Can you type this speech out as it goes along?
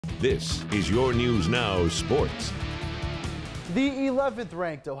This is your News Now Sports. The 11th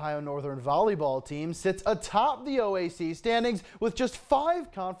ranked Ohio Northern volleyball team sits atop the OAC standings with just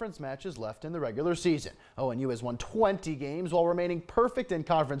 5 conference matches left in the regular season. ONU has won 20 games while remaining perfect in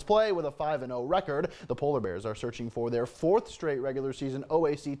conference play with a 5-0 record. The Polar Bears are searching for their 4th straight regular season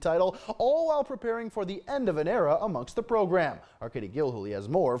OAC title, all while preparing for the end of an era amongst the program. Our Katie Gilhooly has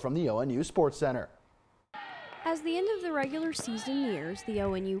more from the ONU Sports Center. As the end of the regular season nears, the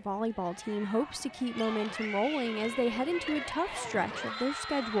ONU volleyball team hopes to keep momentum rolling as they head into a tough stretch of their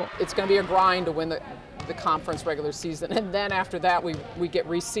schedule. It's going to be a grind to win the conference regular season, and then after that we get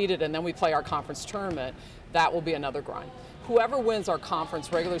reseeded and then we play our conference tournament. That will be another grind. Whoever wins our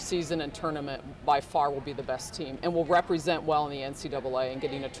conference regular season and tournament by far will be the best team and will represent well in the NCAA and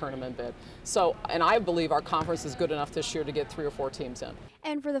getting a tournament bid. So, and I believe our conference is good enough this year to get 3 or 4 teams in.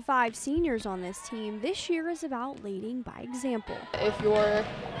 And for the 5 seniors on this team, this year is about leading by example. If you're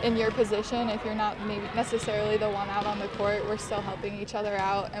in your position, if you're not maybe necessarily the one out on the court, we're still helping each other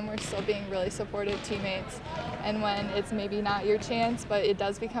out and we're still being really supportive teammates. And when it's maybe not your chance, but it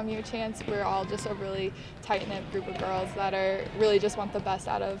does become your chance, we're all just a really tight-knit group of girls that really just want the best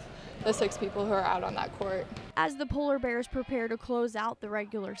out of the 6 people who are out on that court. As the Polar Bears prepare to close out the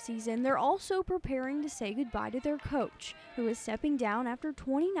regular season, they're also preparing to say goodbye to their coach, who is stepping down after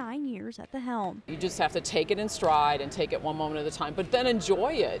 29 years at the helm. You just have to take it in stride and take it one moment at a time, but then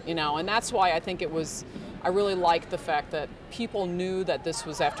enjoy it, you know, and that's why I think I really liked the fact that people knew that this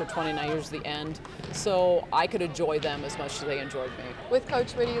was after 29 years the end, so I could enjoy them as much as they enjoyed me. With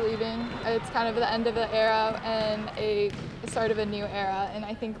Coach Whitty leaving, it's kind of the end of the era and a start of a new era, and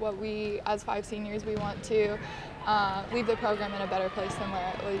I think what we, as 5 seniors, we want to leave the program in a better place than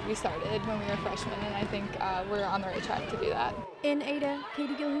where we started when we were freshmen, and I think we're on the right track to do that. In Ada,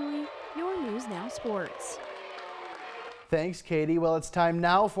 Katie Gilhooly, your News Now Sports. Thanks, Katie. Well, it's time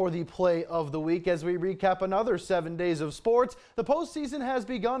now for the play of the week as we recap another 7 days of sports. The postseason has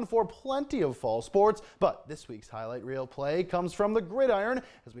begun for plenty of fall sports, but this week's highlight reel play comes from the gridiron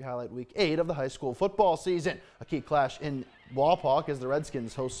as we highlight week 8 of the high school football season. A key clash in Wapak as the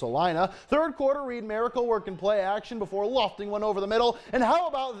Redskins host Salina. Third quarter, Reed Miracle work and play action before lofting one over the middle. And how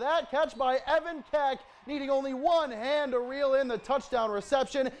about that catch by Evan Keck, needing only one hand to reel in the touchdown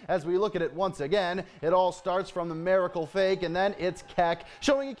reception. As we look at it once again, it all starts from the Miracle fake, and then it's Keck,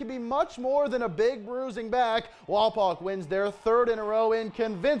 showing it can be much more than a big bruising back. Wapak wins their 3rd in a row in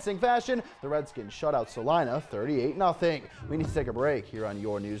convincing fashion. The Redskins shut out Salina 38-0. We need to take a break here on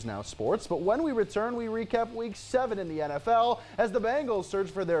Your News Now Sports, but when we return, we recap week 7 in the NFL as the Bengals search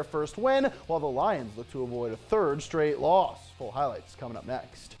for their first win, while the Lions look to avoid a 3rd straight loss. Full highlights coming up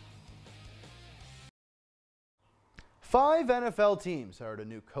next. 5 NFL teams hired a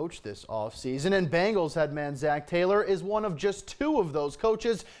new coach this offseason, and Bengals head man Zach Taylor is one of just 2 of those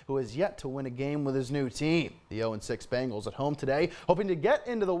coaches who has yet to win a game with his new team. The 0-6 Bengals at home today, hoping to get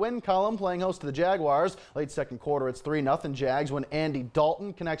into the win column, playing host to the Jaguars. Late second quarter, it's 3-0 Jags when Andy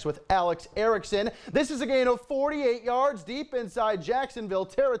Dalton connects with Alex Erickson. This is a gain of 48 yards deep inside Jacksonville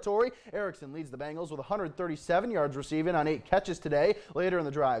territory. Erickson leads the Bengals with 137 yards receiving on 8 catches today. Later in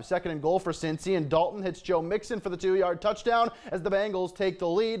the drive, 2nd and goal for Cincy, and Dalton hits Joe Mixon for the 2-yard touchdown as the Bengals take the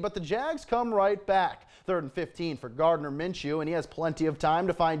lead, but the Jags come right back. 3rd and 15 for Gardner Minshew, and he has plenty of time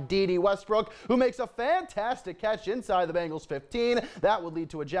to find Dede Westbrook, who makes a fantastic catch inside the Bengals 15. That would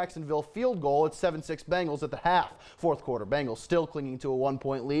lead to a Jacksonville field goal at 7-6 Bengals at the half. 4th quarter, Bengals still clinging to a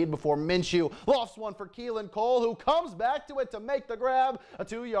 1-point lead before Minshew lofts one for Keelan Cole, who comes back to it to make the grab. A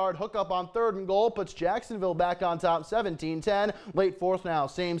 2-yard hookup on 3rd and goal puts Jacksonville back on top 17-10. Late 4th now,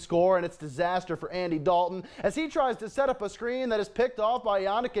 same score, and it's disaster for Andy Dalton as he tries to set up a screen that is picked off by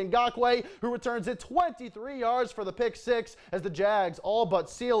Yannick Ngakoue, who returns it 23 yards for the pick 6 as the Jags all but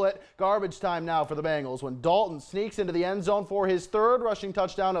seal it. Garbage time now for the Bengals when Dalton sneaks into the end zone for his 3rd rushing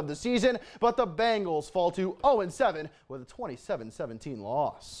touchdown of the season, but the Bengals fall to 0-7 with a 27-17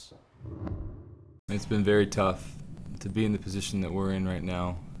 loss. It's been very tough to be in the position that we're in right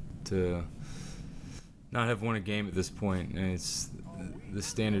now, to not have won a game at this point, and the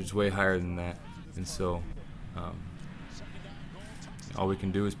standard's way higher than that, and so all we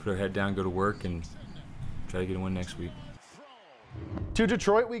can do is put our head down, go to work, and try to get a win next week. To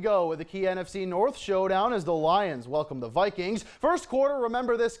Detroit we go with the key NFC North showdown as the Lions welcome the Vikings. First quarter,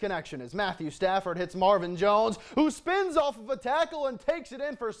 remember this connection as Matthew Stafford hits Marvin Jones, who spins off of a tackle and takes it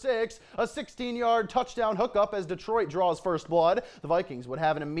in for 6. A 16-yard touchdown hookup as Detroit draws first blood. The Vikings would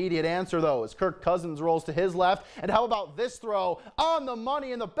have an immediate answer, though, as Kirk Cousins rolls to his left. And how about this throw on the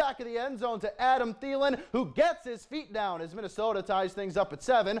money in the back of the end zone to Adam Thielen, who gets his feet down as Minnesota ties things up at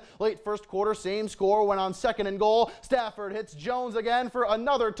 7. Late first quarter, same score when on 2nd and goal. Stafford hits Jones Jones again for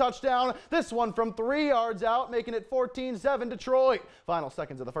another touchdown. This one from 3 yards out, making it 14-7 Detroit. Final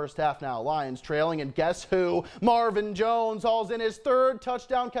seconds of the first half now. Lions trailing, and guess who? Marvin Jones hauls in his 3rd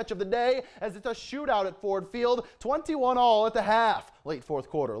touchdown catch of the day as it's a shootout at Ford Field. 21 all at the half. Late 4th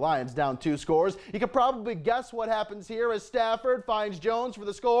quarter, Lions down 2 scores. You could probably guess what happens here as Stafford finds Jones for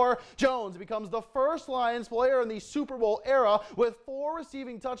the score. Jones becomes the first Lions player in the Super Bowl era with 4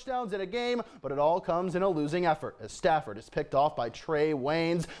 receiving touchdowns in a game, but it all comes in a losing effort as Stafford is picked off by Trey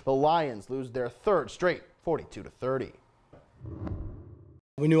Waynes. The Lions lose their 3rd straight, 42-30.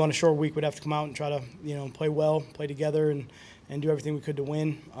 We knew on a short week we'd have to come out and try to, play well, play together, and do everything we could to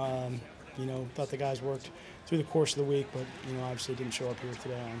win. Thought the guys worked through the course of the week, but obviously didn't show up here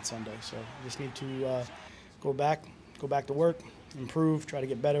today on Sunday. So we just need to go back to work, improve, try to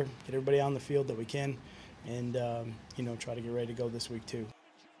get better, get everybody on the field that we can, and try to get ready to go this week too.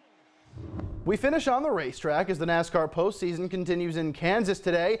 We finish on the racetrack as the NASCAR postseason continues in Kansas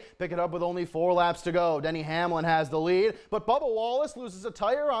today. Pick it up with only 4 laps to go. Denny Hamlin has the lead, but Bubba Wallace loses a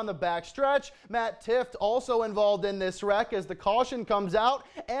tire on the backstretch. Matt Tifft also involved in this wreck as the caution comes out,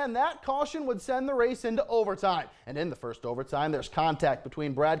 and that caution would send the race into overtime. And in the first overtime, there's contact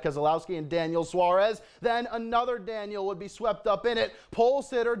between Brad Keselowski and Daniel Suarez. Then another Daniel would be swept up in it, pole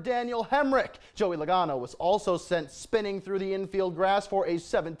sitter Daniel Hemrick. Joey Logano was also sent spinning through the infield grass for a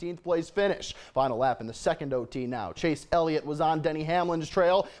 17th place finish. Final lap in the second OT now. Chase Elliott was on Denny Hamlin's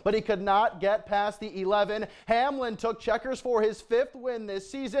trail, but he could not get past the 11. Hamlin took checkers for his 5th win this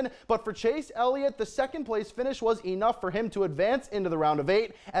season, but for Chase Elliott, the 2nd place finish was enough for him to advance into the round of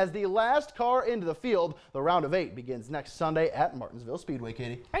 8 as the last car into the field. The round of 8 begins next Sunday at Martinsville Speedway,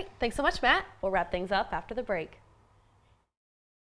 Katie. All right, thanks so much, Matt. We'll wrap things up after the break.